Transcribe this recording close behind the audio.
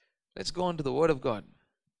Let's go on to the Word of God.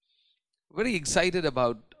 Very excited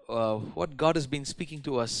about what God has been speaking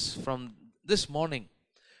to us from this morning,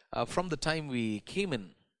 from the time we came in.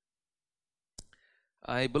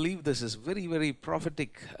 I believe this is very, very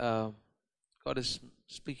prophetic. God is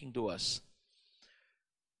speaking to us.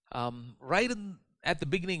 At the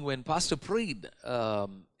beginning, when Pastor prayed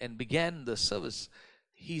and began the service,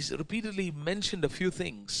 he's repeatedly mentioned a few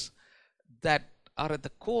things that are at the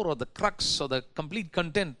core or the crux or the complete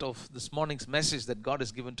content of this morning's message that God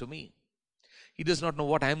has given to me. He does not know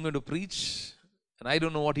what I'm going to preach, and I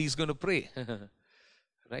don't know what he's going to pray.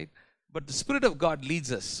 Right? But the Spirit of God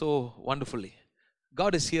leads us so wonderfully.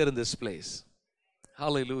 God is here in this place.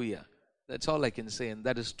 Hallelujah. That's all I can say, and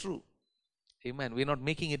that is true. Amen. We're not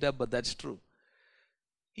making it up, but that's true.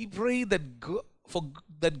 He prayed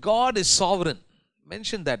that God is sovereign.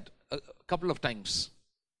 Mentioned that a couple of times.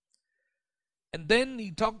 And then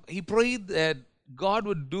he prayed that God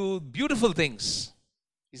would do beautiful things.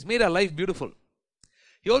 He's made our life beautiful.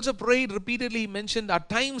 He also prayed repeatedly, mentioned our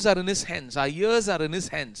times are in His hands. Our years are in His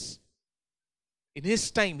hands. In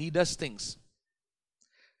His time, He does things.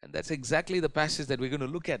 And that's exactly the passage that we're going to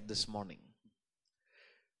look at this morning.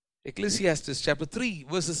 Ecclesiastes chapter 3,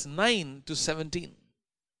 verses 9 to 17.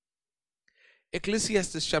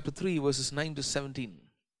 Ecclesiastes chapter 3, verses 9 to 17.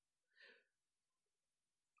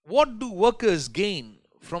 What do workers gain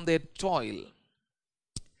from their toil?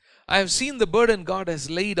 I have seen the burden God has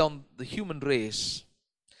laid on the human race.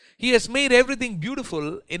 He has made everything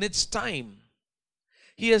beautiful in its time.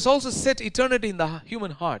 He has also set eternity in the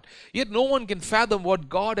human heart. Yet no one can fathom what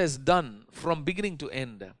God has done from beginning to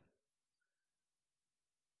end.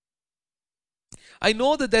 I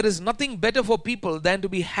know that there is nothing better for people than to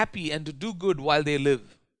be happy and to do good while they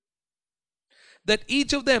live. That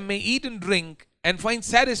each of them may eat and drink and find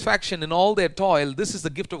satisfaction in all their toil. This is the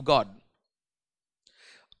gift of God.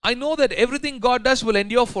 I know that everything God does will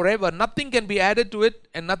endure forever. Nothing can be added to it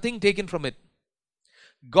and nothing taken from it.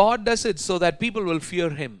 God does it so that people will fear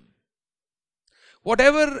Him.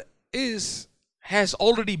 Whatever is has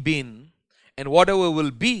already been, and whatever will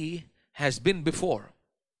be has been before.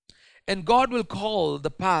 And God will call the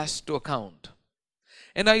past to account.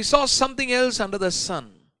 And I saw something else under the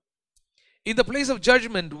sun. In the place of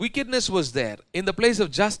judgment, wickedness was there. In the place of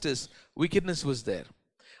justice, wickedness was there.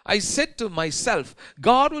 I said to myself,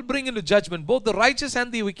 God will bring into judgment both the righteous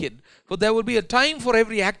and the wicked, for there will be a time for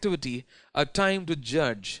every activity, a time to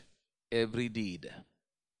judge every deed.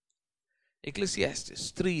 Ecclesiastes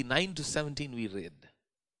 3, 9 to 17 we read.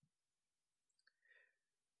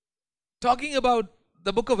 Talking about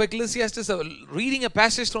the book of Ecclesiastes, reading a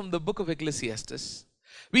passage from the book of Ecclesiastes,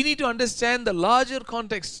 we need to understand the larger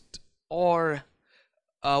context or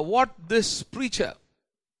what this preacher,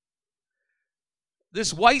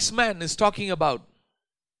 this wise man is talking about.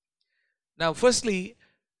 Now, firstly,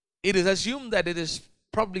 it is assumed that it is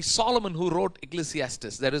probably Solomon who wrote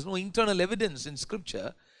Ecclesiastes. There is no internal evidence in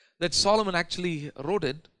Scripture that Solomon actually wrote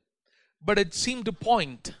it, but it seemed to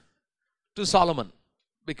point to Solomon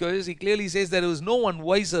because he clearly says there is no one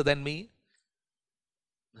wiser than me.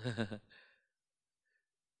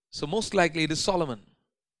 So most likely it is Solomon.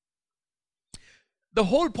 The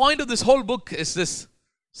whole point of this whole book is this,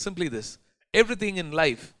 simply this. Everything in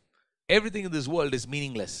life, everything in this world is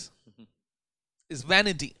meaningless. It's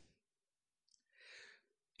vanity.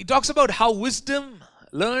 He talks about how wisdom,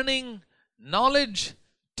 learning, knowledge,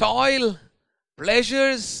 toil,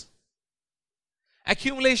 pleasures,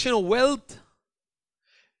 accumulation of wealth,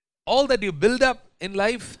 all that you build up in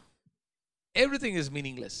life, everything is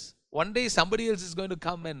meaningless. One day somebody else is going to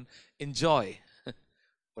come and enjoy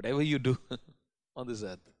whatever you do on this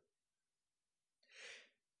earth.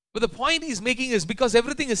 But the point he's making is because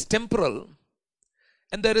everything is temporal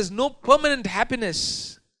and there is no permanent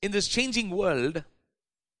happiness in this changing world,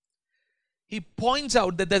 he points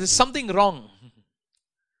out that there is something wrong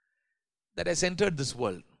that has entered this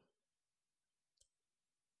world.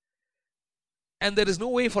 And there is no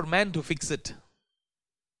way for man to fix it.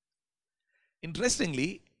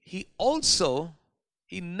 Interestingly, he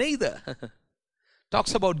neither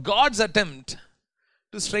talks about God's attempt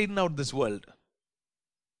to straighten out this world.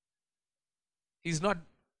 He's not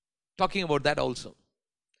talking about that also.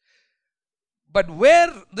 But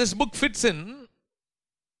where this book fits in,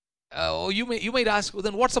 you might ask, well,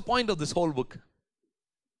 then what's the point of this whole book?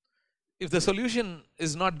 If the solution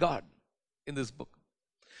is not God in this book.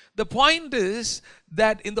 The point is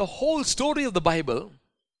that in the whole story of the Bible,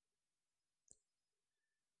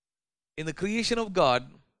 in the creation of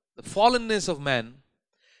God, the fallenness of man,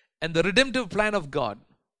 and the redemptive plan of God,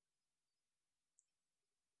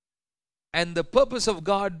 and the purpose of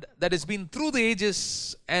God that has been through the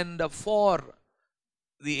ages and for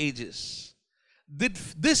the ages.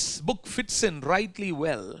 This book fits in rightly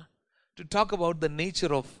well to talk about the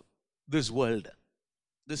nature of this world,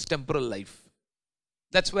 this temporal life.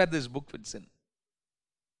 That's where this book fits in.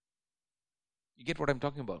 You get what I'm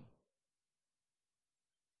talking about?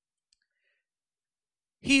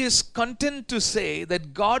 He is content to say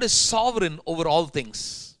that God is sovereign over all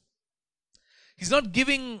things. He's not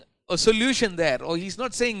giving a solution there, or he's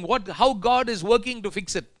not saying how God is working to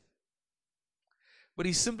fix it. But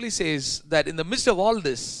he simply says that in the midst of all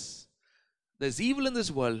this, there's evil in this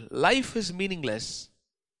world, life is meaningless,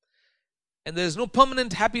 and there's no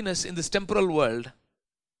permanent happiness in this temporal world.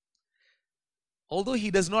 Although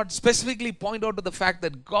he does not specifically point out to the fact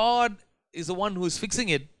that God is the one who is fixing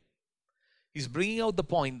it, he's bringing out the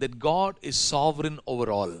point that God is sovereign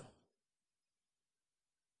over all.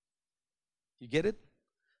 You get it?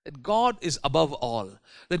 That God is above all.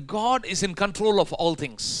 That God is in control of all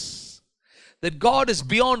things. That God is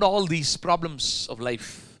beyond all these problems of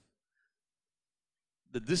life.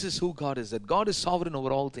 That this is who God is. That God is sovereign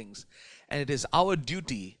over all things. And it is our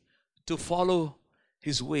duty to follow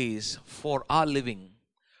His ways for our living.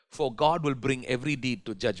 For God will bring every deed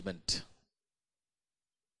to judgment.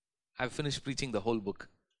 I've finished preaching the whole book.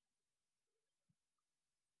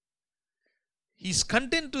 He's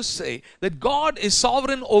content to say that God is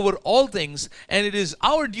sovereign over all things, and it is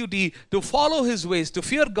our duty to follow His ways, to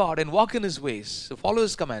fear God and walk in His ways, to follow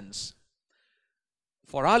His commands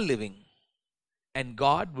for our living. And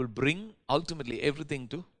God will bring ultimately everything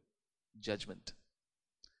to judgment.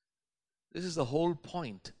 This is the whole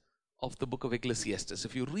point of the book of Ecclesiastes.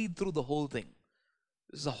 If you read through the whole thing,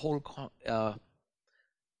 this is the whole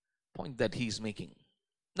point that he's making.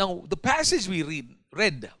 Now, the passage we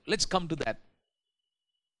read, let's come to that.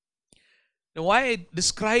 Now, why I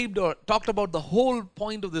described or talked about the whole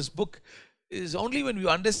point of this book is only when you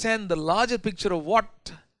understand the larger picture of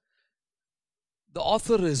what the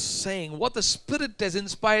author is saying, what the Spirit has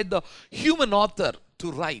inspired the human author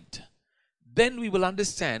to write, then we will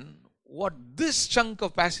understand what this chunk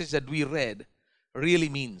of passage that we read really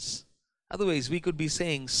means. Otherwise, we could be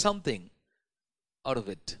saying something out of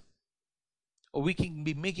it, or we can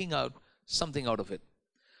be making out something out of it.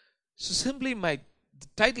 So simply the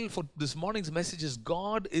title for this morning's message is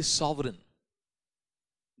God is sovereign.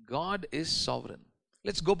 God is sovereign.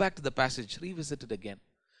 Let's go back to the passage, revisit it again.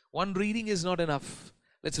 One reading is not enough.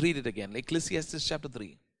 Let's read it again. Ecclesiastes chapter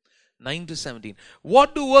 3, 9 to 17.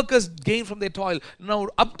 What do workers gain from their toil? Now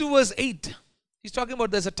up to verse 8, he's talking about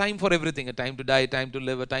there's a time for everything. A time to die, a time to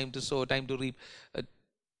live, a time to sow, a time to reap.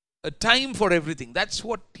 A time for everything. That's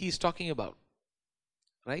what he's talking about.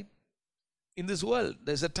 Right? In this world,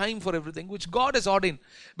 there's a time for everything which God has ordained.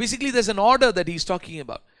 Basically, there's an order that he's talking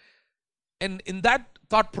about. And in that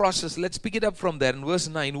thought process, let's pick it up from there in verse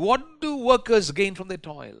 9. What do workers gain from their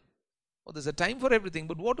toil? Oh, there's a time for everything,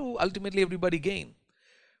 but what do ultimately everybody gain?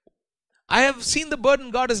 I have seen the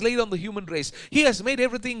burden God has laid on the human race. He has made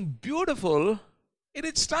everything beautiful in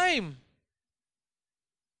its time.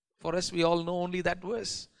 For us, we all know only that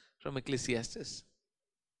verse from Ecclesiastes.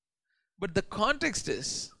 But the context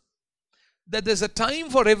is that there's a time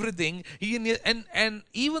for everything, and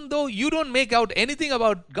even though you don't make out anything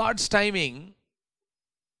about God's timing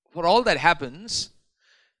for all that happens,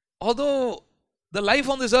 although the life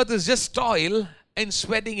on this earth is just toil and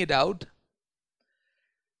sweating it out,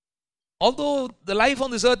 although the life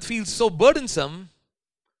on this earth feels so burdensome,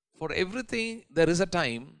 for everything there is a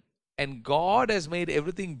time, and God has made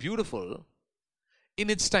everything beautiful in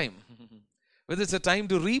its time. Whether it's a time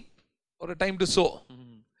to reap or a time to sow.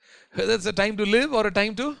 Whether it's a time to live or a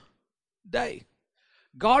time to die.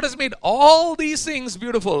 God has made all these things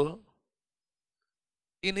beautiful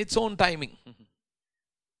in its own timing.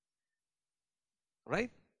 Right?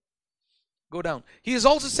 Go down. He has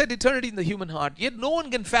also set eternity in the human heart. Yet no one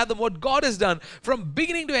can fathom what God has done from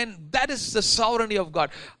beginning to end. That is the sovereignty of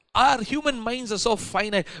God. Our human minds are so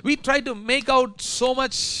finite. We try to make out so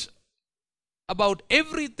much about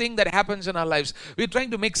everything that happens in our lives. We're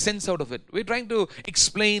trying to make sense out of it. We're trying to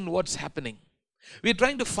explain what's happening. We're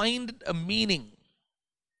trying to find a meaning.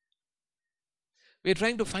 We're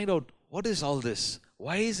trying to find out, what is all this?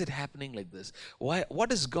 Why is it happening like this?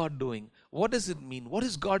 What is God doing? What does it mean? What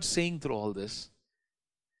is God saying through all this?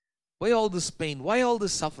 Why all this pain? Why all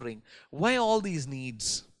this suffering? Why all these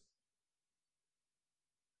needs?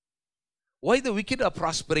 Why the wicked are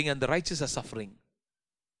prospering and the righteous are suffering?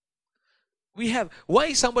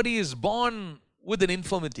 Why somebody is born with an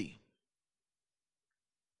infirmity?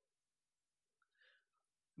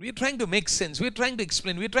 We're trying to make sense. We're trying to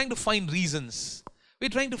explain. We're trying to find reasons. We're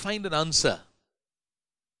trying to find an answer.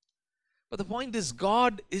 But the point is,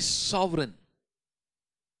 God is sovereign.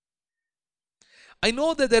 I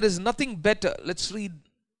know that there is nothing better. Let's read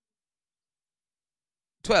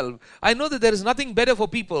 12. I know that there is nothing better for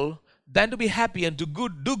people than to be happy and to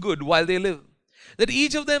do good while they live, that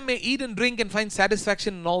each of them may eat and drink and find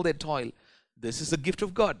satisfaction in all their toil. This is the gift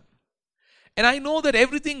of God. And I know that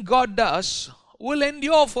everything God does will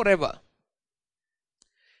endure forever.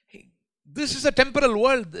 This is a temporal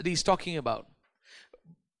world that he's talking about.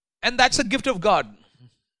 And that's a gift of God.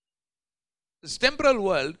 This temporal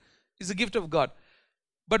world is a gift of God.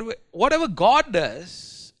 But whatever God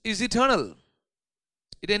does is eternal.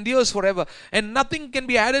 It endures forever. And nothing can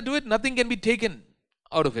be added to it. Nothing can be taken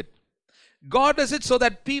out of it. God does it so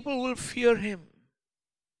that people will fear Him.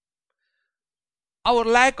 Our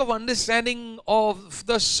lack of understanding of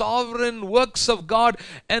the sovereign works of God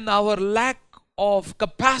and our lack of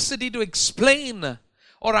capacity to explain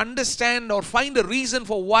or understand or find a reason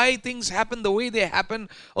for why things happen the way they happen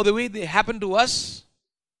or the way they happen to us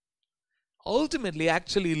ultimately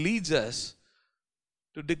actually leads us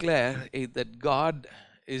to declare that God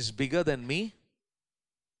is bigger than me.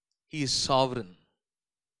 He is sovereign.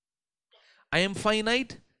 I am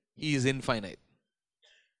finite. He is infinite.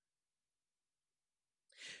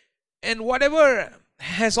 And whatever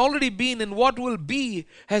has already been and what will be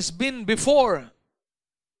has been before.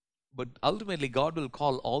 But ultimately, God will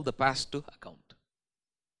call all the past to account.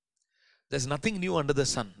 There's nothing new under the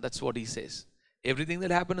sun. That's what He says. Everything that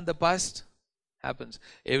happened in the past happens.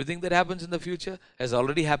 Everything that happens in the future has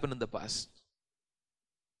already happened in the past.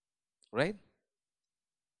 Right?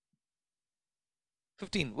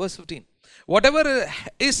 15, verse 15. Whatever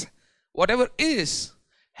is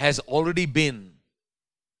has already been.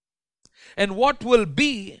 And what will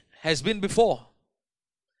be has been before.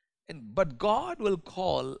 But God will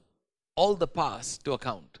call all the past to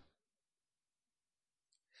account.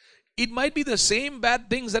 It might be the same bad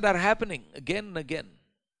things that are happening again and again.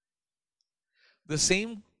 The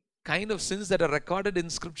same kind of sins that are recorded in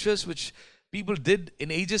scriptures which people did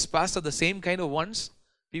in ages past are the same kind of ones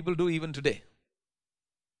people do even today.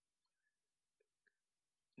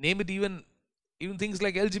 Name it even things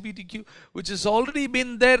like LGBTQ, which has already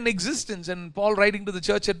been there in existence. And Paul, writing to the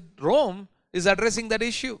church at Rome, is addressing that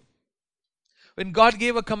issue. When God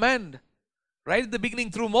gave a command, right at the beginning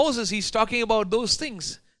through Moses, He's talking about those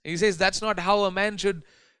things. He says that's not how a man should,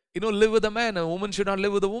 live with a man. A woman should not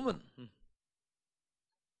live with a woman.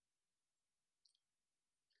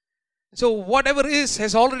 So whatever is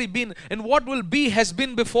has already been, and what will be has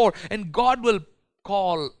been before, and God will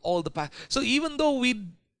call all the past. So even though we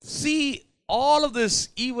see all of this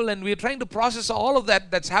evil and we're trying to process all of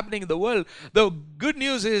that's happening in the world, the good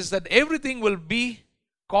news is that everything will be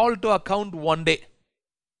called to account one day.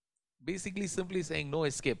 Basically, simply saying no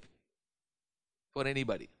escape for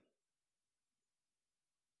anybody.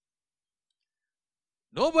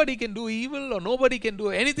 Nobody can do evil or nobody can do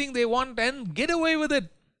anything they want and get away with it.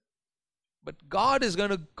 But God is going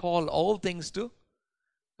to call all things to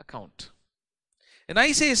account. And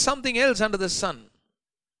I say something else under the sun.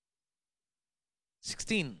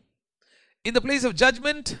 16. In the place of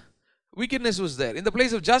judgment, wickedness was there. In the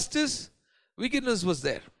place of justice, wickedness was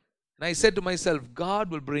there. And I said to myself,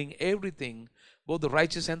 God will bring everything, both the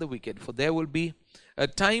righteous and the wicked. For there will be a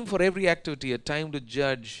time for every activity, a time to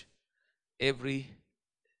judge every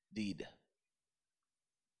deed.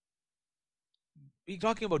 We're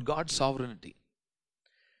talking about God's sovereignty.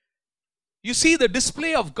 You see the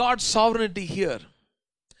display of God's sovereignty here.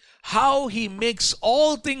 How He makes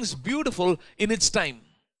all things beautiful in its time.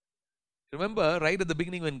 Remember, right at the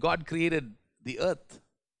beginning when God created the earth,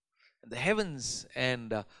 and the heavens,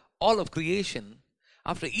 and all of creation,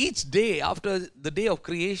 after each day, after the day of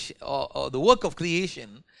creation, or the work of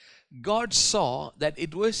creation, God saw that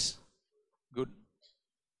it was good.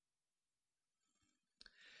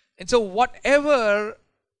 And so whatever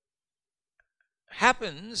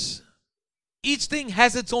happens, each thing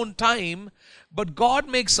has its own time, but God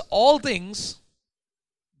makes all things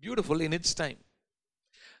beautiful in its time.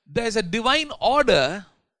 There's a divine order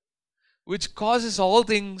which causes all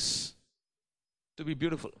things to be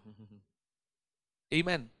beautiful.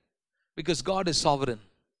 Amen. Because God is sovereign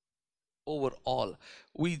over all.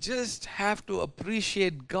 We just have to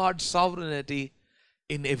appreciate God's sovereignty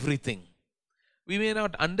in everything. We may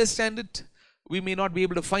not understand it. We may not be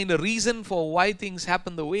able to find a reason for why things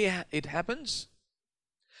happen the way it happens.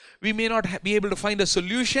 We may not be able to find a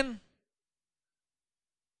solution.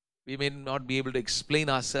 We may not be able to explain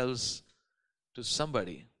ourselves to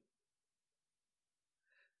somebody.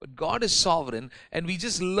 But God is sovereign, and we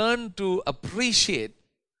just learn to appreciate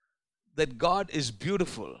that God is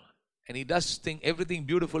beautiful and He does everything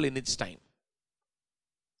beautiful in its time.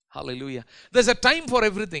 Hallelujah. There's a time for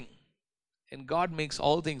everything, and God makes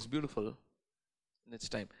all things beautiful in its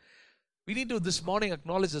time. We need to this morning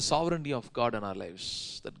acknowledge the sovereignty of God in our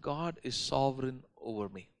lives, that God is sovereign over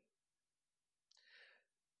me.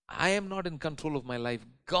 I am not in control of my life.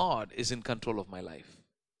 God is in control of my life.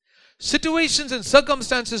 Situations and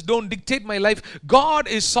circumstances don't dictate my life. God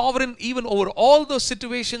is sovereign even over all those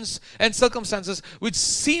situations and circumstances which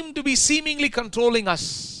seem to be seemingly controlling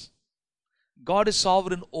us. God is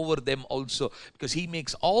sovereign over them also, because He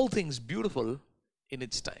makes all things beautiful in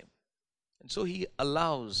its time. And so He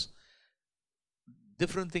allows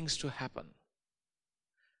different things to happen.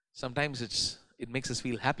 Sometimes it makes us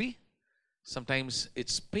feel happy. Sometimes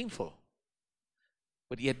it's painful.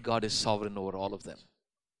 But yet God is sovereign over all of them,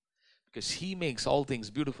 because He makes all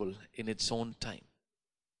things beautiful in its own time.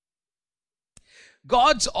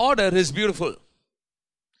 God's order is beautiful.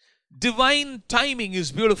 Divine timing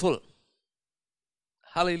is beautiful.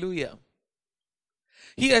 Hallelujah.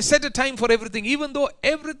 He has set a time for everything, even though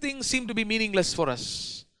everything seemed to be meaningless for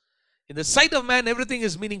us. In the sight of man, everything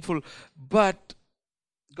is meaningful, but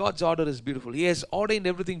God's order is beautiful. He has ordained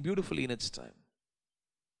everything beautifully in its time.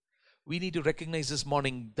 We need to recognize this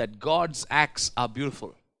morning that God's acts are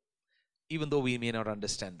beautiful, even though we may not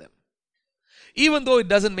understand them, even though it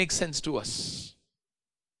doesn't make sense to us.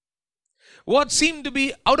 What seemed to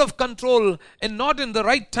be out of control and not in the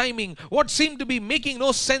right timing, what seemed to be making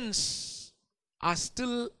no sense, are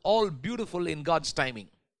still all beautiful in God's timing.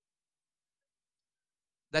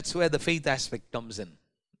 That's where the faith aspect comes in.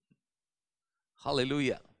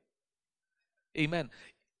 Hallelujah. Amen.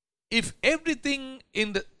 If everything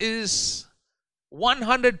is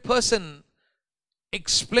 100%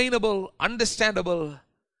 explainable, understandable,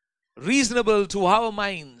 reasonable to our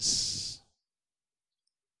minds,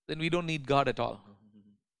 then we don't need God at all.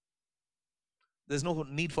 There's no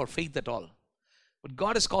need for faith at all. But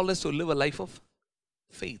God has called us to live a life of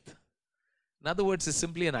faith. In other words, it's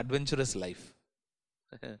simply an adventurous life.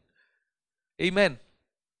 Amen.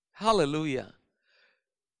 Hallelujah.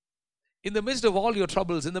 In the midst of all your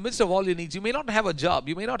troubles, in the midst of all your needs, you may not have a job,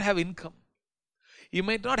 you may not have income, you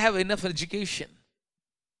may not have enough education.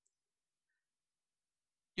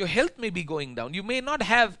 Your health may be going down. You may not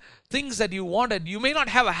have things that you wanted. You may not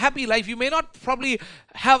have a happy life. You may not probably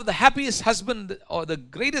have the happiest husband or the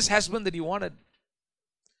greatest husband that you wanted.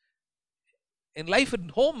 And life at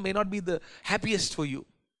home may not be the happiest for you.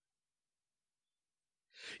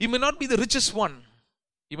 You may not be the richest one.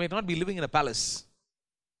 You might not be living in a palace.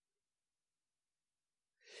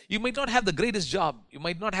 You might not have the greatest job. You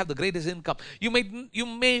might not have the greatest income. You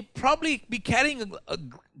may probably be carrying a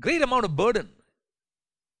great amount of burden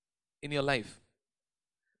in your life.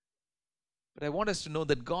 But I want us to know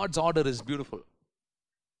that God's order is beautiful.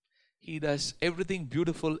 He does everything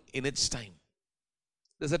beautiful in its time.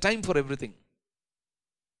 There's a time for everything.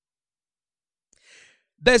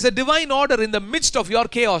 There's a divine order in the midst of your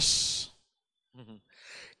chaos.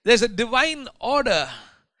 There's a divine order,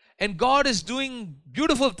 and God is doing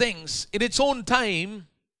beautiful things in its own time,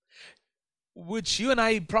 which you and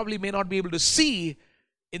I probably may not be able to see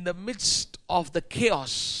in the midst of the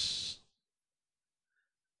chaos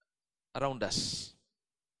around us.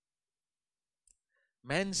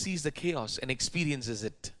 Man sees the chaos and experiences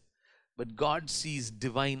it, but God sees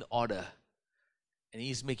divine order, and He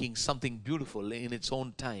is making something beautiful in its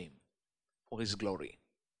own time for His glory.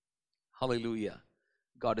 Hallelujah.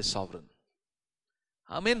 God is sovereign.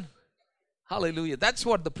 Amen. Hallelujah. That's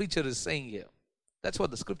what the preacher is saying here. That's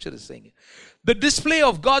what the scripture is saying here. The display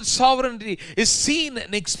of God's sovereignty is seen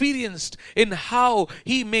and experienced in how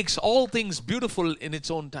He makes all things beautiful in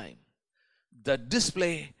its own time. The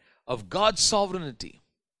display of God's sovereignty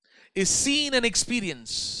is seen and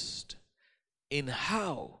experienced in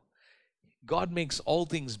how God makes all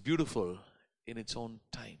things beautiful in its own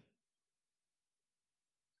time.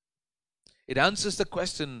 It answers the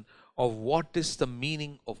question of what is the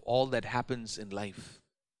meaning of all that happens in life.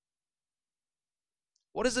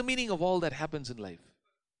 What is the meaning of all that happens in life?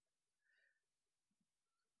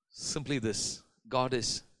 Simply this: God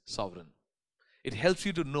is sovereign. It helps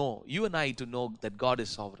you to know, you and I to know that God is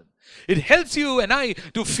sovereign. It helps you and I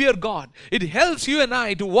to fear God. It helps you and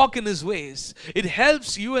I to walk in His ways. It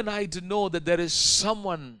helps you and I to know that there is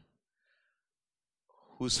someone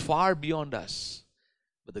who's far beyond us.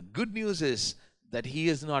 But the good news is that He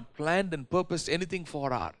has not planned and purposed anything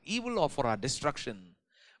for our evil or for our destruction,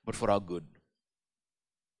 but for our good.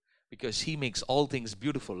 Because He makes all things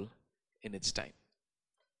beautiful in its time.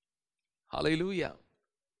 Hallelujah.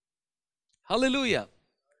 Hallelujah.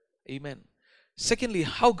 Amen. Secondly,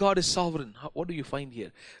 how God is sovereign. What do you find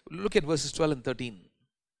here? Look at verses 12 and 13.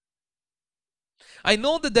 I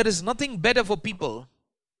know that there is nothing better for people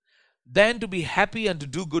than to be happy and to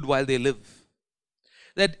do good while they live,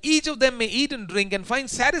 that each of them may eat and drink and find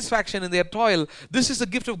satisfaction in their toil. This is a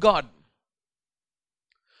gift of God.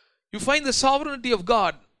 You find the sovereignty of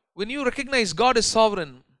God. When you recognize God is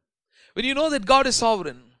sovereign, when you know that God is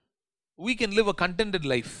sovereign, we can live a contented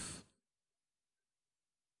life.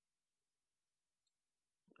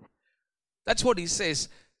 That's what he says.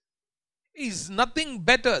 Is nothing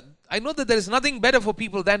better. I know that there is nothing better for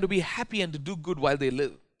people than to be happy and to do good while they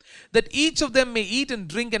live, that each of them may eat and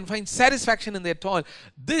drink and find satisfaction in their toil.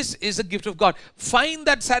 This is a gift of God. Find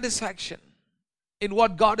that satisfaction in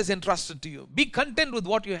what God has entrusted to you. Be content with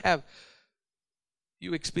what you have.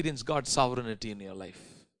 You experience God's sovereignty in your life.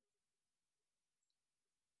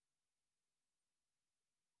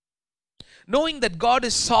 Knowing that God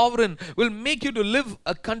is sovereign will make you to live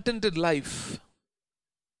a contented life.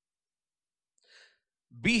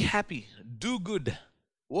 Be happy, do good,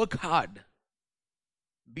 work hard,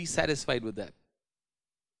 be satisfied with that.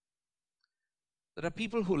 There are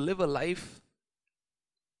people who live a life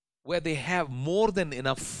where they have more than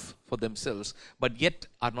enough for themselves, but yet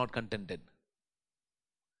are not contented.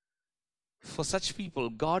 For such people,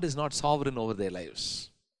 God is not sovereign over their lives.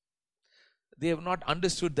 They have not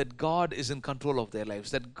understood that God is in control of their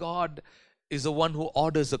lives, that God is the one who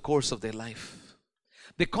orders the course of their life.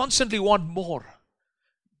 They constantly want more,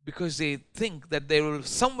 because they think that they will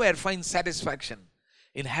somewhere find satisfaction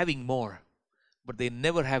in having more, but they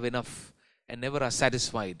never have enough and never are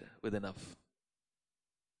satisfied with enough,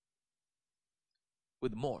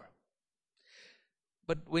 with more.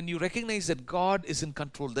 But when you recognize that God is in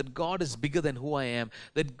control, that God is bigger than who I am,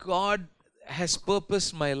 that God has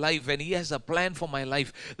purposed my life and He has a plan for my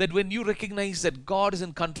life, that when you recognize that God is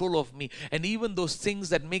in control of me, and even those things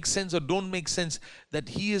that make sense or don't make sense, that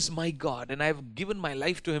He is my God and I have given my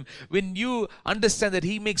life to Him, when you understand that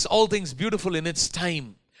He makes all things beautiful in its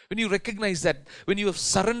time, when you recognize that, when you have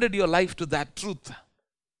surrendered your life to that truth,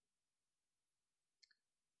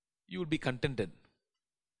 you will be contented.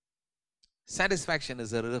 Satisfaction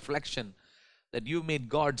is a reflection that you made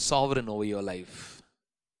God sovereign over your life.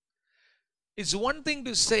 It's one thing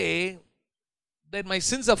to say that my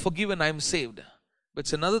sins are forgiven, I am saved. But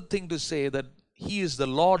it's another thing to say that He is the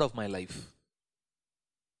Lord of my life.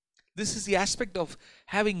 This is the aspect of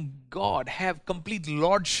having God have complete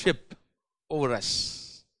lordship over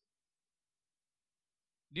us.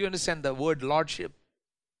 Do you understand the word lordship?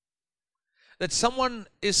 That someone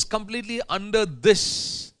is completely under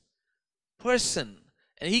this person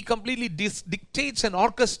and he completely dictates and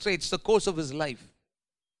orchestrates the course of his life.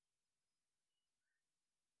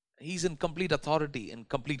 He's in complete authority and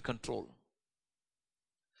complete control.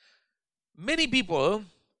 Many people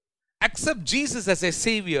accept Jesus as their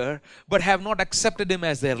Savior but have not accepted Him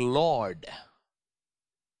as their Lord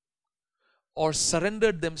or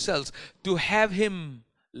surrendered themselves to have Him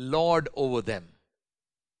Lord over them.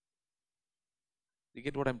 You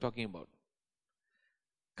get what I'm talking about?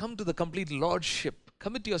 Come to the complete lordship.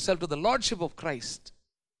 Commit yourself to the lordship of Christ.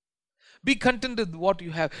 Be content with what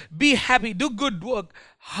you have. Be happy. Do good work.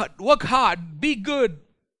 Work hard. Be good.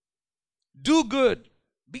 Do good.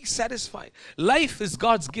 Be satisfied. Life is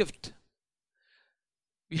God's gift.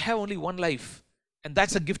 We have only one life, and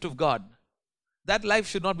that's a gift of God. That life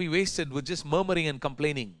should not be wasted with just murmuring and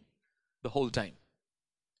complaining the whole time.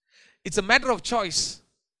 It's a matter of choice.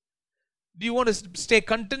 Do you want to stay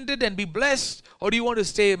contented and be blessed, or do you want to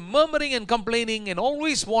stay murmuring and complaining and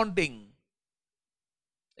always wanting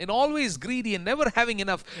and always greedy and never having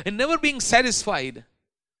enough and never being satisfied,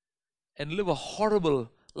 and live a horrible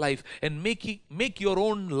life and make your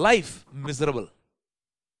own life miserable?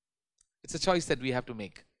 It's a choice that we have to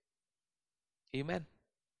make. Amen.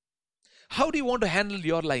 How do you want to handle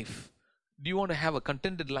your life? Do you want to have a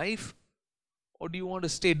contented life, or do you want to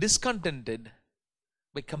stay discontented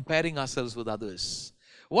by comparing ourselves with others?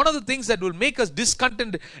 One of the things that will make us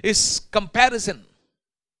discontent is comparison.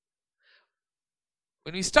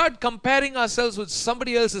 When we start comparing ourselves with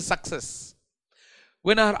somebody else's success,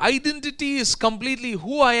 when our identity is completely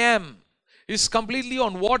who I am, is completely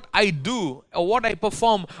on what I do or what I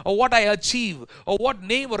perform or what I achieve or what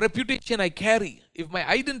name or reputation I carry, if my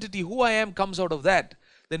identity, who I am, comes out of that,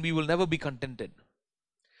 then we will never be contented.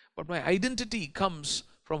 But my identity comes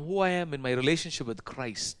from who I am in my relationship with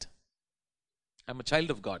Christ. I'm a child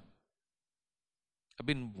of God. I've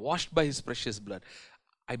been washed by His precious blood.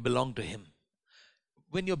 I belong to Him.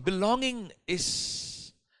 When your belongingness,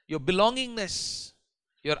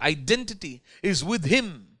 your identity is with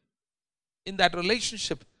Him in that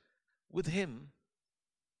relationship, with Him,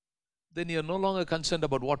 then you're no longer concerned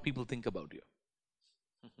about what people think about you.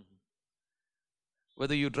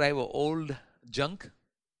 Whether you drive an old junk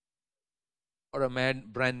or a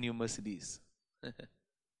brand new Mercedes.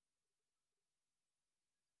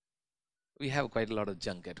 We have quite a lot of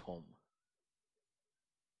junk at home.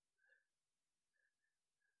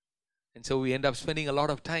 And so we end up spending a lot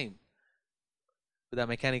of time with our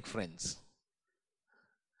mechanic friends.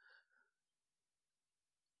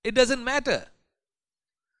 It doesn't matter.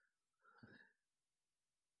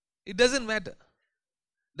 It doesn't matter.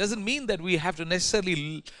 Doesn't mean that we have to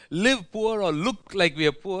necessarily live poor or look like we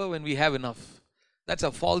are poor when we have enough. That's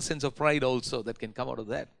a false sense of pride also that can come out of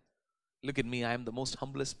that. Look at me, I am the most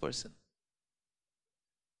humblest person.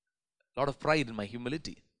 A lot of pride in my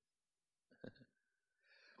humility.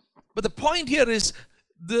 But the point here is,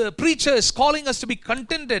 the preacher is calling us to be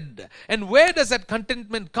contented. And where does that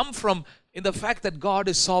contentment come from? In the fact that God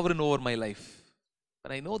is sovereign over my life.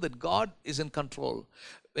 And I know that God is in control.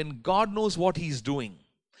 When God knows what He's doing.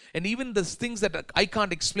 And even the things that I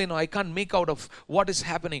can't explain or I can't make out of what is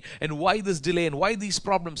happening and why this delay and why these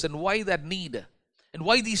problems and why that need and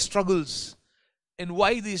why these struggles and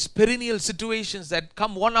why these perennial situations that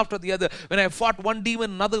come one after the other. When I fought one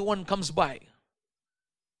demon, another one comes by.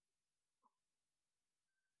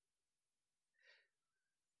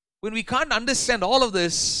 When we can't understand all of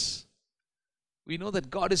this, we know that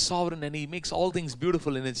God is sovereign and He makes all things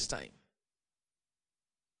beautiful in its time.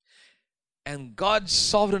 And God's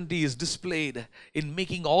sovereignty is displayed in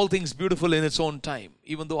making all things beautiful in its own time,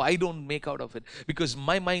 even though I don't make out of it, because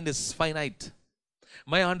my mind is finite.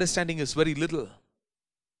 My understanding is very little.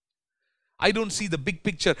 I don't see the big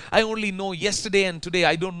picture. I only know yesterday and today.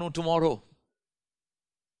 I don't know tomorrow.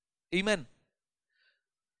 Amen.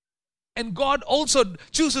 And God also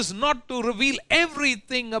chooses not to reveal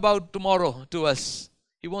everything about tomorrow to us.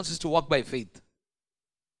 He wants us to walk by faith.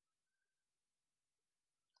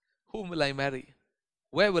 Whom will I marry?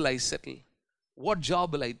 Where will I settle? What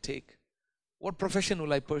job will I take? What profession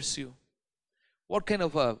will I pursue? What kind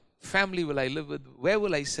of a family will I live with? Where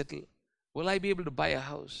will I settle? Will I be able to buy a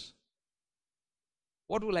house?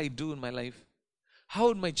 What will I do in my life? How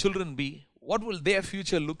will my children be? What will their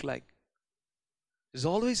future look like? There's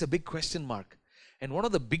always a big question mark. And one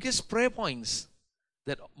of the biggest prayer points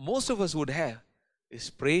that most of us would have is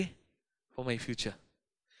pray for my future.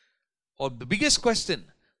 Or the biggest question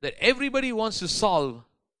that everybody wants to solve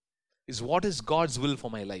is, what is God's will for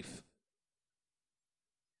my life?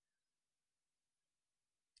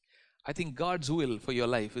 I think God's will for your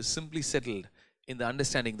life is simply settled in the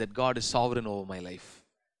understanding that God is sovereign over my life.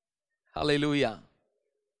 Hallelujah.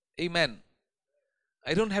 Amen.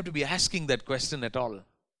 I don't have to be asking that question at all.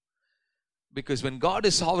 Because when God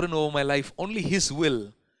is sovereign over my life, only His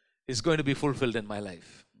will is going to be fulfilled in my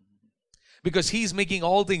life. Because He's making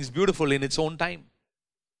all things beautiful in its own time.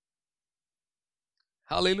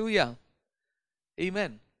 Hallelujah.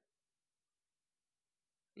 Amen.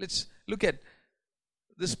 Let's look at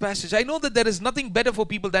this passage. I know that there is nothing better for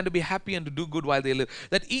people than to be happy and to do good while they live.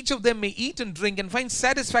 That each of them may eat and drink and find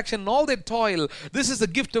satisfaction in all their toil. This is the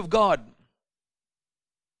gift of God.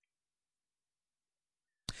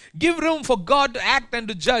 Give room for God to act and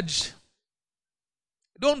to judge.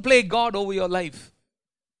 Don't play God over your life.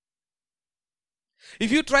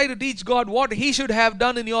 If you try to teach God what He should have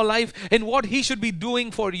done in your life and what He should be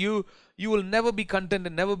doing for you, you will never be content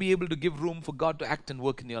and never be able to give room for God to act and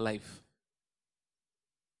work in your life.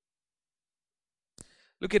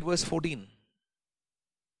 Look at verse 14.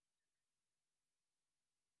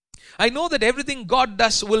 I know that everything God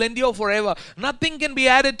does will endure forever. Nothing can be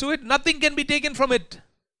added to it. Nothing can be taken from it.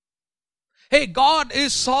 Hey, God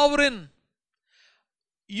is sovereign.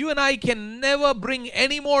 You and I can never bring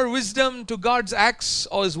any more wisdom to God's acts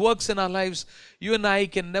or His works in our lives. You and I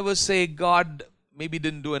can never say God maybe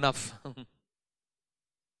didn't do enough.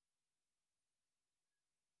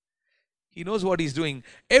 He knows what He's doing.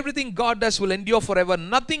 Everything God does will endure forever.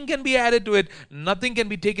 Nothing can be added to it. Nothing can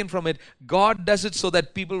be taken from it. God does it so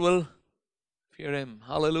that people will fear Him.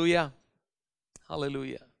 Hallelujah.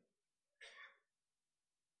 Hallelujah.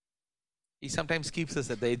 He sometimes keeps us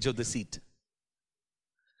at the edge of the seat.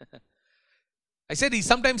 I said He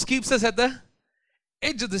sometimes keeps us at the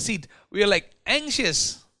edge of the seat. We are like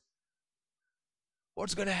anxious.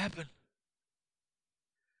 What's going to happen?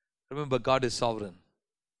 Remember, God is sovereign.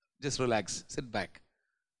 Just relax, sit back,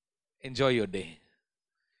 enjoy your day.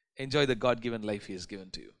 Enjoy the God-given life He has given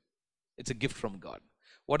to you. It's a gift from God.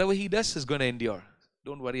 Whatever He does is going to endure.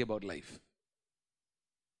 Don't worry about life.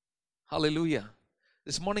 Hallelujah.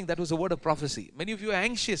 This morning that was a word of prophecy. Many of you are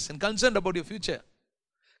anxious and concerned about your future.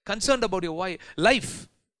 Concerned about your life.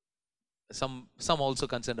 Some also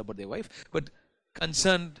concerned about their wife, but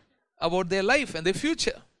concerned about their life and their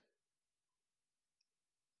future.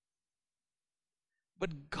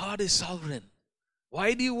 But God is sovereign.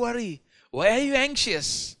 Why do you worry? Why are you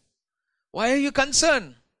anxious? Why are you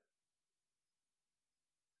concerned?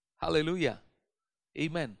 Hallelujah.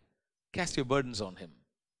 Amen. Cast your burdens on Him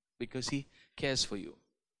because He cares for you.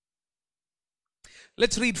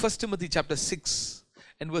 Let's read 1 Timothy chapter 6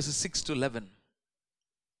 and verses 6 to 11.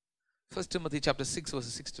 1 Timothy chapter 6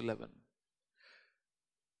 verses 6 to 11.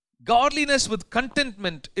 Godliness with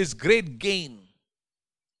contentment is great gain.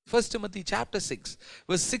 1 Timothy chapter 6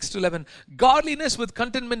 verse 6 to 11. Godliness with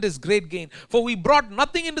contentment is great gain. For we brought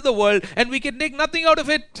nothing into the world and we can take nothing out of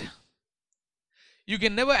it. You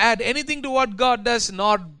can never add anything to what God does,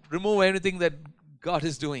 nor remove anything that God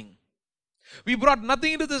is doing. We brought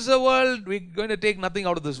nothing into this world. We're going to take nothing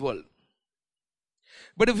out of this world.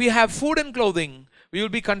 But if we have food and clothing, we will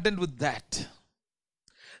be content with that.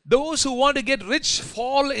 Those who want to get rich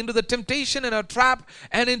fall into the temptation and a trap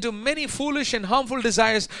and into many foolish and harmful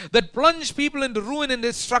desires that plunge people into ruin and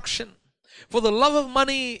destruction. For the love of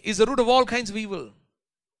money is the root of all kinds of evil.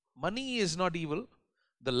 Money is not evil.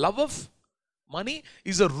 The love of money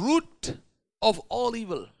is the root of all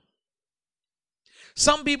evil.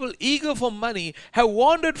 Some people eager for money have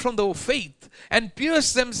wandered from the faith and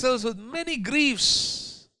pierced themselves with many griefs.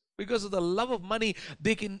 Because of the love of money,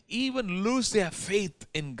 they can even lose their faith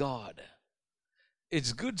in God.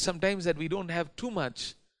 It's good sometimes that we don't have too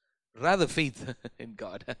much, rather faith in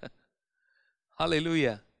God.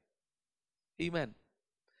 Hallelujah. Amen.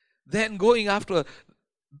 Then going after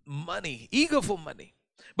money, eager for money.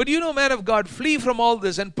 But you know, man of God, flee from all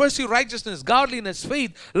this and pursue righteousness, godliness,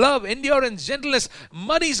 faith, love, endurance, gentleness.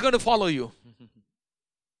 Money is going to follow you.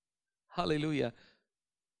 Hallelujah.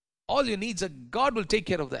 All your needs, God will take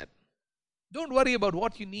care of that. Don't worry about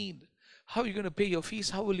what you need. How are you going to pay your fees?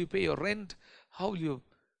 How will you pay your rent? How will you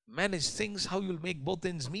manage things? How you will make both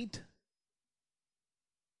ends meet?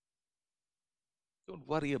 Don't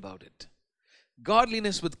worry about it.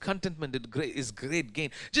 Godliness with contentment is great gain.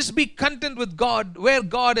 Just be content with God, where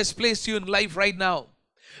God has placed you in life right now.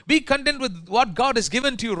 Be content with what God has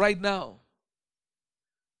given to you right now.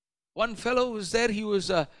 One fellow was there, he was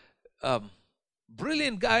a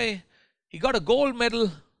brilliant guy. He got a gold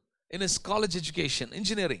medal in his college education,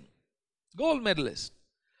 engineering. Gold medalist.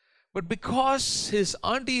 But because his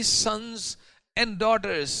auntie's sons and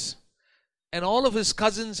daughters and all of his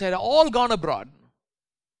cousins had all gone abroad,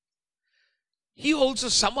 he also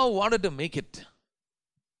somehow wanted to make it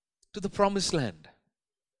to the promised land.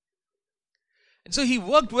 And so he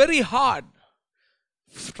worked very hard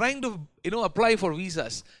trying to, apply for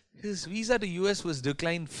visas. His visa to US was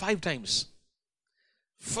declined 5 times.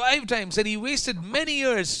 5 times. And he wasted many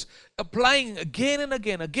years applying again and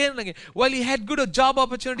again, while he had good job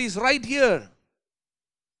opportunities right here.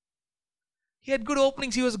 He had good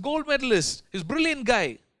openings. He was a gold medalist. He was a brilliant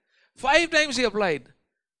guy. 5 times he applied.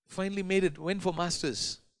 Finally made it, went for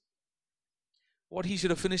masters. What he should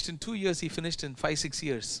have finished in 2 years, he finished in 5-6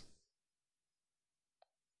 years.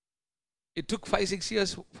 It took 5-6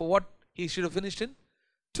 years for what he should have finished in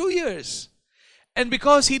 2 years. And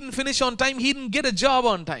because he didn't finish on time, he didn't get a job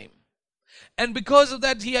on time. And because of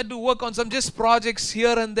that, he had to work on some just projects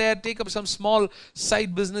here and there, take up some small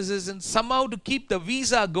side businesses, and somehow to keep the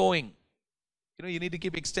visa going. You need to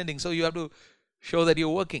keep extending, so you have to show that you're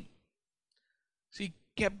working. So he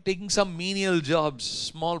kept taking some menial jobs,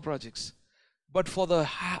 small projects. But for the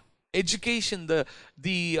education,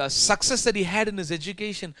 the success that he had in his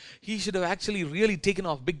education, he should have actually really taken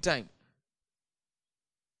off big time.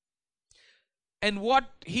 And what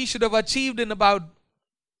he should have achieved in about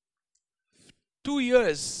 2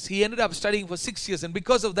 years, he ended up studying for 6 years. And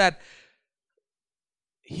because of that,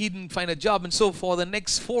 he didn't find a job. And so for the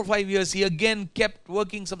next 4 or 5 years, he again kept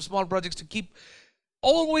working some small projects to keep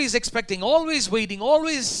always expecting, always waiting,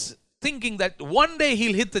 always thinking that one day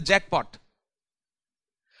he'll hit the jackpot.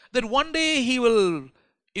 That one day he will,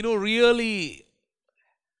 really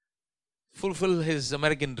fulfill his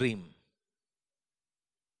American dream.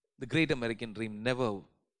 The great American dream never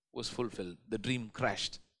was fulfilled. The dream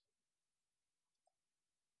crashed.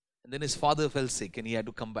 And then his father fell sick and he had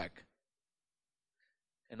to come back.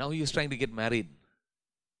 And now he was trying to get married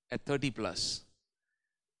at 30 plus.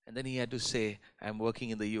 And then he had to say, I'm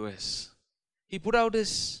working in the US. He put out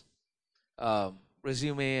his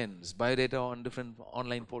resume and his biodata on different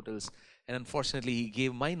online portals. And unfortunately, he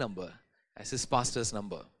gave my number as his pastor's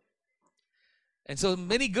number. And so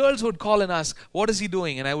many girls would call and ask, what is he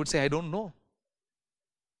doing? And I would say, I don't know.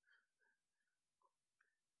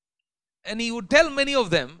 And he would tell many of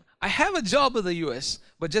them, I have a job in the US,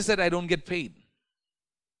 but just that I don't get paid.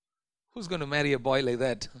 Who's going to marry a boy like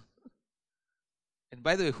that? And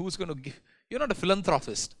by the way, who's going to give? You're not a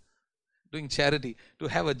philanthropist doing charity to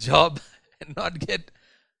have a job and not get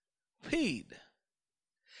paid.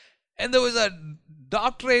 And there was a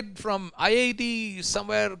doctorate from IIT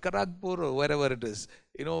somewhere, Kharagpur or wherever it is.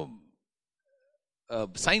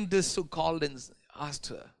 Scientists who called and asked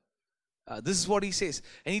her. This is what he says.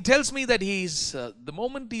 And he tells me that the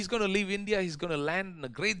moment he's going to leave India, he's going to land in a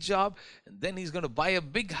great job, and then he's going to buy a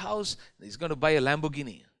big house, and he's going to buy a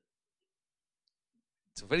Lamborghini.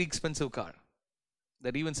 It's a very expensive car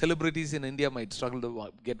that even celebrities in India might struggle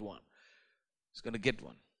to get one. He's going to get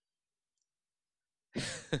one.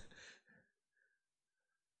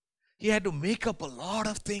 He had to make up a lot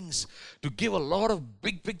of things to give a lot of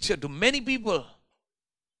big picture to many people.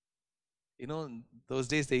 In those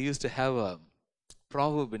days they used to have a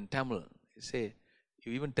proverb in Tamil. You say,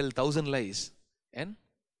 you even tell 1,000 lies and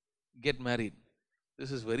get married.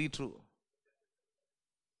 This is very true.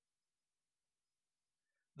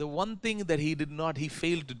 The one thing that he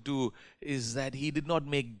failed to do is that he did not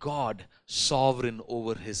make God sovereign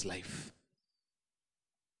over his life.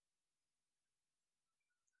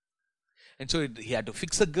 And so he had to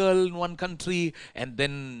fix a girl in one country and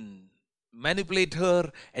then manipulate her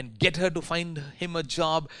and get her to find him a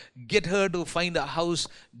job, get her to find a house,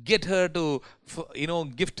 get her to,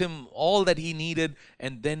 gift him all that he needed.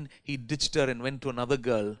 And then he ditched her and went to another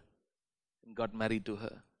girl and got married to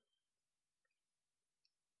her.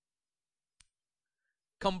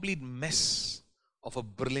 Complete mess of a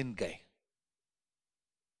brilliant guy.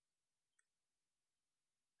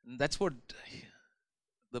 And that's what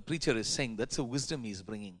the preacher is saying. That's the wisdom he's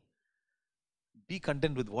bringing. Be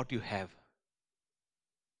content with what you have.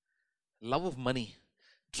 Love of money,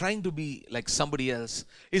 trying to be like somebody else,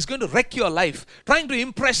 is going to wreck your life. Trying to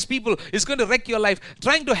impress people is going to wreck your life.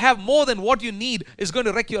 Trying to have more than what you need is going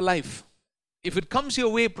to wreck your life. If it comes your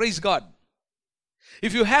way, praise God.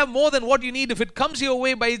 If you have more than what you need, if it comes your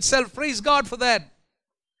way by itself, praise God for that.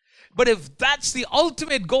 But if that's the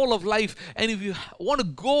ultimate goal of life, and if you want to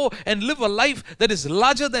go and live a life that is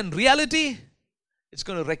larger than reality, it's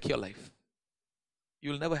going to wreck your life.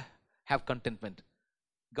 You will never have contentment.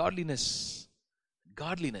 Godliness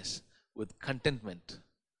with contentment.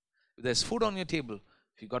 If there's food on your table,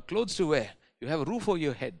 if you got clothes to wear, you have a roof over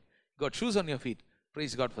your head, you got shoes on your feet,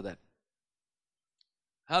 praise God for that.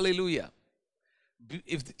 Hallelujah.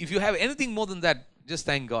 If you have anything more than that, just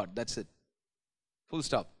thank God. That's it. Full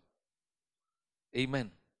stop.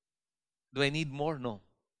 Amen. Do I need more? No.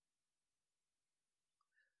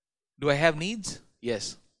 Do I have needs?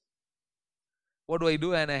 Yes. What do I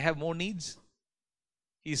do and I have more needs?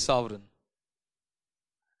 He's sovereign.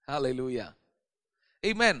 Hallelujah.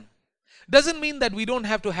 Amen. Doesn't mean that we don't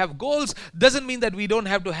have to have goals. Doesn't mean that we don't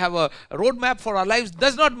have to have a roadmap for our lives.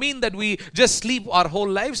 Does not mean that we just sleep our whole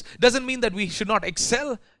lives. Doesn't mean that we should not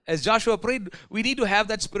excel. As Joshua prayed, we need to have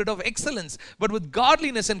that spirit of excellence. But with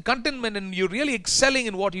godliness and contentment, and you're really excelling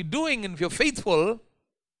in what you're doing, and if you're faithful,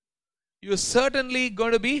 you're certainly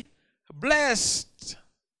going to be blessed.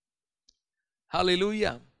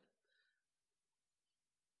 Hallelujah.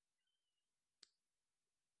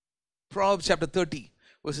 Proverbs chapter 30.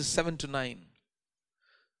 Verses 7 to 9.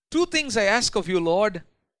 2 things I ask of you, Lord.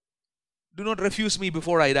 Do not refuse me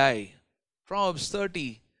before I die. Proverbs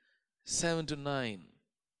 30, 7 to 9.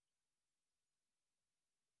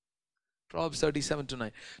 Proverbs 37 to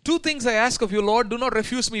 9. 2 things I ask of you, Lord. Do not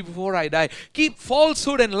refuse me before I die. Keep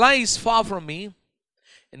falsehood and lies far from me,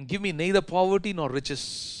 and give me neither poverty nor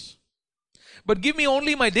riches. But give me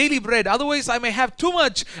only my daily bread. Otherwise I may have too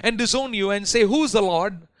much and disown you and say, who is the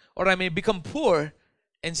Lord? Or I may become poor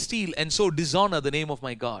and steal and so dishonor the name of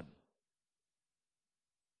my God.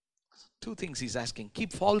 2 things he's asking.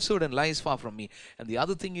 Keep falsehood and lies far from me. And the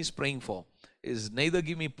other thing he's praying for is neither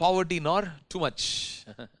give me poverty nor too much.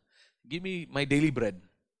 Give me my daily bread.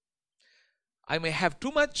 I may have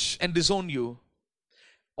too much and disown you,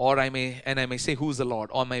 or I may say, who is the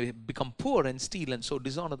Lord? Or I may become poor and steal and so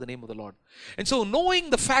dishonor the name of the Lord. And so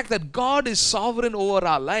knowing the fact that God is sovereign over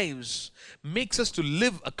our lives makes us to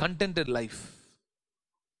live a contented life.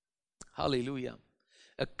 Hallelujah.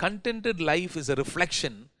 A contented life is a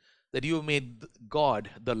reflection that you have made God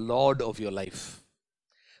the Lord of your life.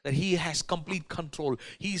 That He has complete control.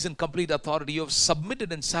 He is in complete authority. You have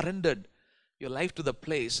submitted and surrendered your life to the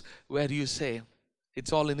place where you say,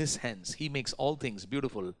 it's all in His hands. He makes all things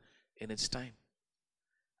beautiful in its time.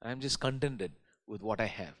 I'm just contented with what I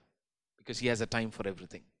have because He has a time for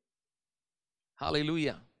everything.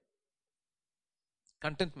 Hallelujah.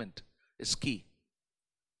 Contentment is key.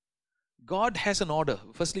 God has an order.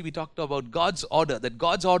 Firstly, we talked about God's order, that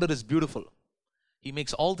God's order is beautiful. He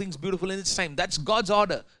makes all things beautiful in its time. That's God's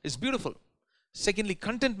order. It's beautiful. Secondly,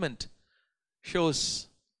 contentment shows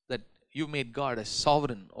that you made God as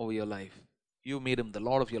sovereign over your life. You made Him the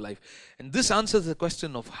Lord of your life. And this answers the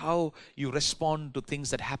question of how you respond to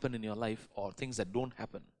things that happen in your life or things that don't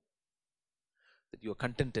happen. That you are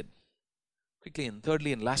contented. Quickly, and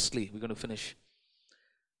thirdly and lastly, we're going to finish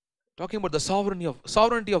talking about the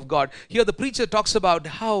sovereignty of God. Here the preacher talks about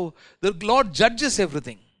how the Lord judges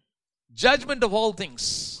everything. Judgment of all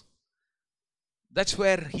things. That's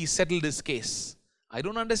where He settled His case. I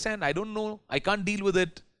don't understand. I don't know. I can't deal with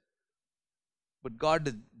it. But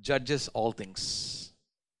God judges all things.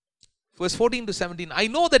 Verse 14 to 17. I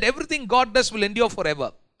know that everything God does will endure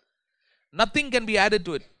forever. Nothing can be added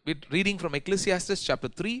to it. We're reading from Ecclesiastes chapter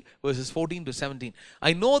 3, verses 14 to 17.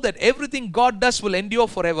 I know that everything God does will endure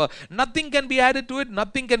forever. Nothing can be added to it.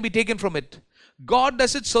 Nothing can be taken from it. God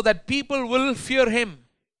does it so that people will fear Him.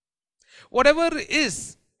 Whatever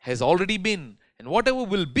is has already been, and whatever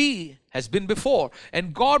will be has been before.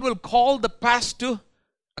 And God will call the past to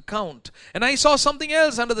account. And I saw something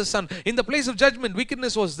else under the sun. In the place of judgment,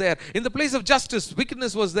 wickedness was there. In the place of justice,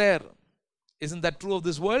 wickedness was there. Isn't that true of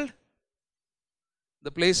this world? The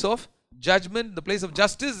place of judgment, the place of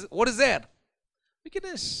justice, what is there?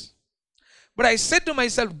 Wickedness. But I said to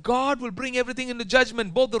myself, God will bring everything into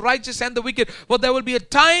judgment, both the righteous and the wicked. For there will be a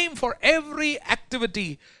time for every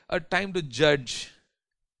activity, a time to judge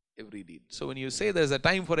every deed. So when you say there's a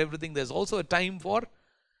time for everything, there's also a time for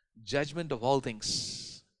judgment of all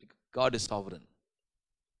things. God is sovereign.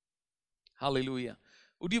 Hallelujah.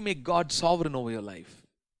 Would you make God sovereign over your life?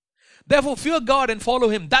 Therefore, fear God and follow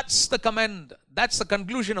Him. That's the command. That's the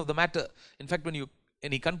conclusion of the matter. In fact, when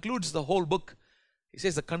he concludes the whole book, he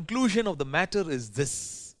says the conclusion of the matter is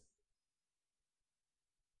this.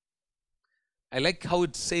 I like how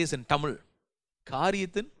it says in Tamil.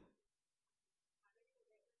 Kariyathin.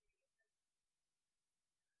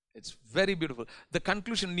 It's very beautiful. The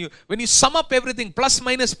conclusion, when you sum up everything, plus,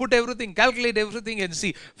 minus, put everything, calculate everything and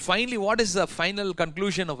see, finally, what is the final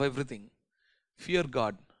conclusion of everything? Fear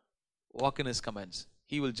God. Walk in His commands.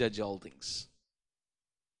 He will judge all things.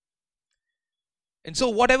 And so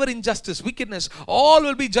whatever injustice, wickedness, all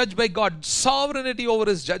will be judged by God. Sovereignty over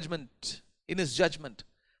His judgment, in His judgment.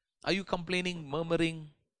 Are you complaining, murmuring,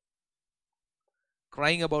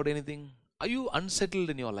 crying about anything? Are you unsettled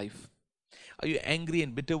in your life? Are you angry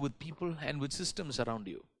and bitter with people and with systems around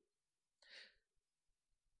you?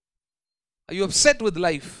 Are you upset with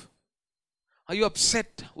life? Are you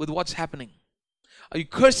upset with what's happening? Are you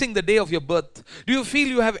cursing the day of your birth? Do you feel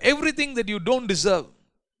you have everything that you don't deserve?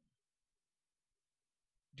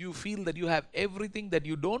 Do you feel that you have everything that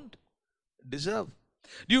you don't deserve?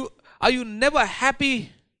 Are you never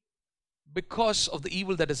happy because of the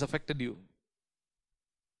evil that has affected you?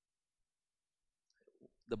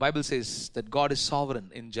 The Bible says that God is sovereign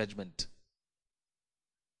in judgment.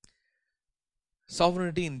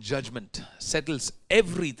 Sovereignty in judgment settles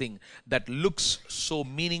everything that looks so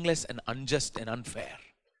meaningless and unjust and unfair.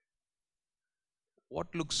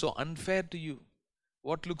 What looks so unfair to you?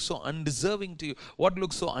 What looks so undeserving to you? What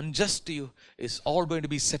looks so unjust to you is all going to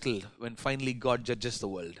be settled when finally God judges the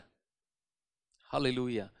world.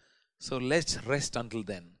 Hallelujah. So let's rest until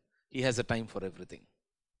then. He has a time for everything.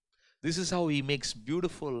 This is how He makes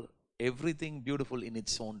beautiful, everything beautiful in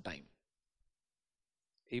its own time.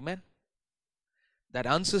 Amen. That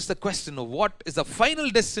answers the question of what is the final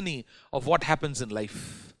destiny of what happens in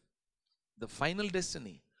life. The final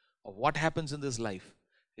destiny of what happens in this life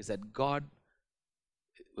is that God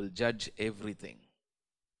will judge everything.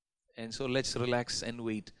 And so let's relax and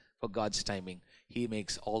wait for God's timing. He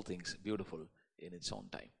makes all things beautiful in its own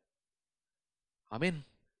time. Amen.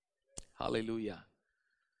 Hallelujah.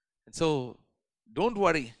 And so don't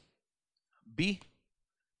worry. Be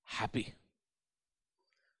happy.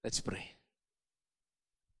 Let's pray.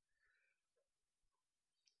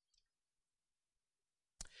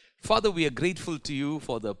 Father, we are grateful to You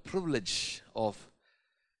for the privilege of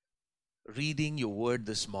reading Your word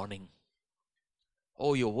this morning.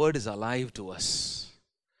 Oh, Your word is alive to us.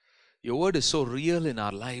 Your word is so real in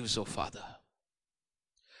our lives, oh Father.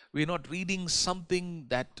 We are not reading something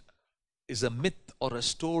that is a myth or a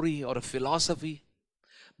story or a philosophy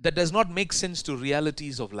that does not make sense to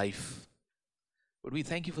realities of life. But we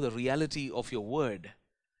thank You for the reality of Your word,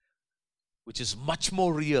 which is much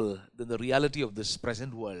more real than the reality of this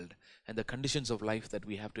present world and the conditions of life that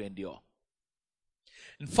we have to endure.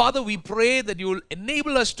 And Father, we pray that You will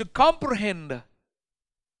enable us to comprehend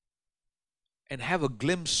and have a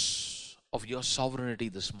glimpse of Your sovereignty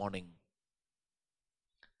this morning.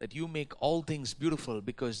 that you make all things beautiful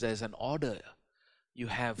because there's an order you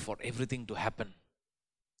have for everything to happen.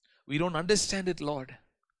 We don't understand it, Lord.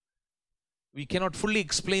 We cannot fully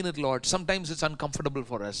explain it, Lord. Sometimes it's uncomfortable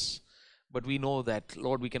for us. But we know that,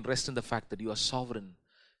 Lord, we can rest in the fact that you are sovereign.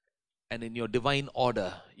 And in your divine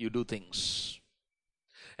order, you do things.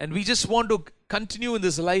 And we just want to continue in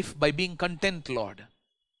this life by being content, Lord.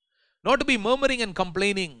 Not to be murmuring and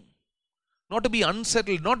complaining. Not to be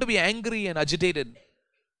unsettled. Not to be angry and agitated.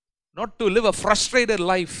 Not to live a frustrated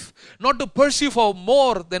life. Not to pursue for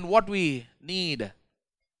more than what we need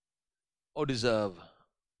or deserve.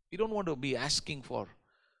 We don't want to be asking for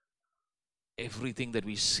everything that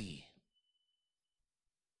we see.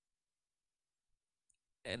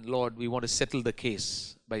 And Lord, we want to settle the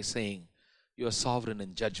case by saying, you are sovereign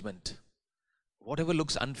in judgment. Whatever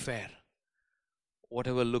looks unfair,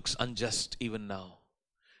 whatever looks unjust even now,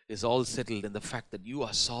 is all settled in the fact that you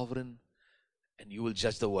are sovereign and you will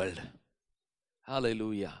judge the world.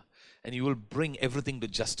 Hallelujah. And you will bring everything to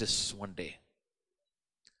justice one day.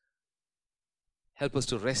 Help us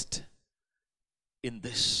to rest in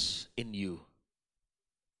this, in you.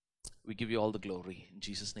 We give you all the glory. In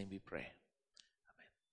Jesus' name we pray.